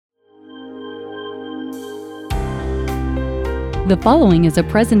The following is a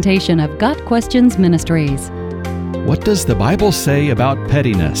presentation of Got Questions Ministries. What does the Bible say about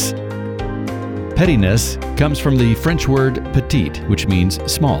pettiness? Pettiness comes from the French word petite, which means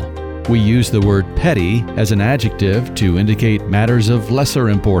small. We use the word petty as an adjective to indicate matters of lesser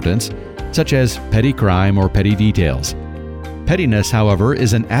importance, such as petty crime or petty details. Pettiness, however,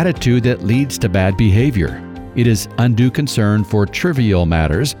 is an attitude that leads to bad behavior. It is undue concern for trivial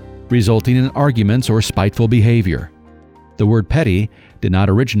matters, resulting in arguments or spiteful behavior. The word petty did not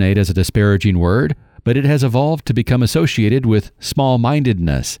originate as a disparaging word, but it has evolved to become associated with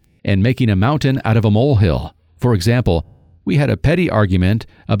small-mindedness and making a mountain out of a molehill. For example, we had a petty argument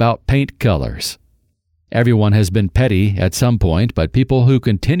about paint colors. Everyone has been petty at some point, but people who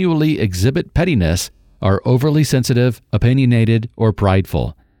continually exhibit pettiness are overly sensitive, opinionated, or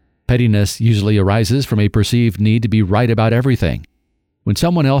prideful. Pettiness usually arises from a perceived need to be right about everything. When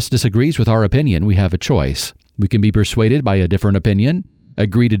someone else disagrees with our opinion, we have a choice. We can be persuaded by a different opinion,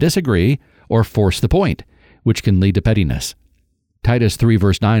 agree to disagree, or force the point, which can lead to pettiness. Titus 3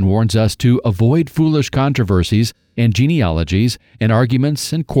 verse 9 warns us to avoid foolish controversies and genealogies and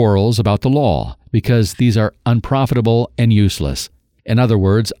arguments and quarrels about the law, because these are unprofitable and useless. In other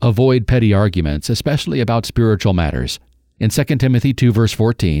words, avoid petty arguments, especially about spiritual matters. In 2 Timothy 2 verse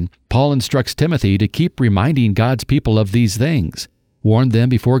 14, Paul instructs Timothy to keep reminding God's people of these things. Warn them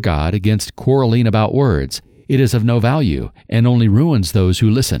before God against quarreling about words. It is of no value and only ruins those who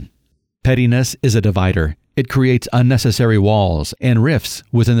listen. Pettiness is a divider. It creates unnecessary walls and rifts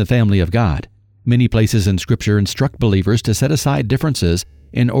within the family of God. Many places in Scripture instruct believers to set aside differences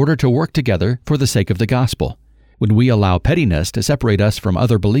in order to work together for the sake of the gospel. When we allow pettiness to separate us from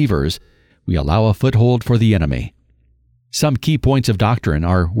other believers, we allow a foothold for the enemy. Some key points of doctrine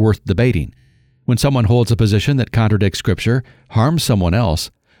are worth debating. When someone holds a position that contradicts Scripture, harms someone else,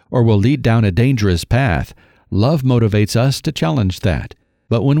 or will lead down a dangerous path, love motivates us to challenge that.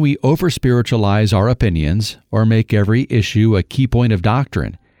 But when we over-spiritualize our opinions or make every issue a key point of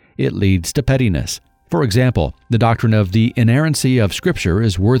doctrine, it leads to pettiness. For example, the doctrine of the inerrancy of Scripture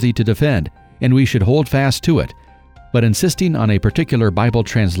is worthy to defend, and we should hold fast to it. But insisting on a particular Bible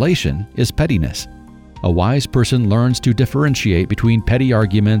translation is pettiness. A wise person learns to differentiate between petty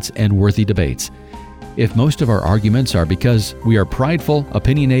arguments and worthy debates. If most of our arguments are because we are prideful,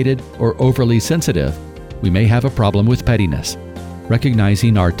 opinionated, or overly sensitive, we may have a problem with pettiness.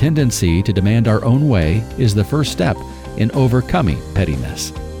 Recognizing our tendency to demand our own way is the first step in overcoming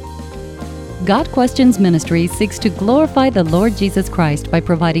pettiness. Got Questions Ministry seeks to glorify the Lord Jesus Christ by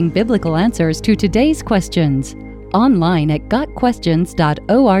providing biblical answers to today's questions. Online at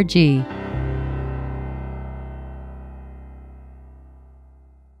gotquestions.org.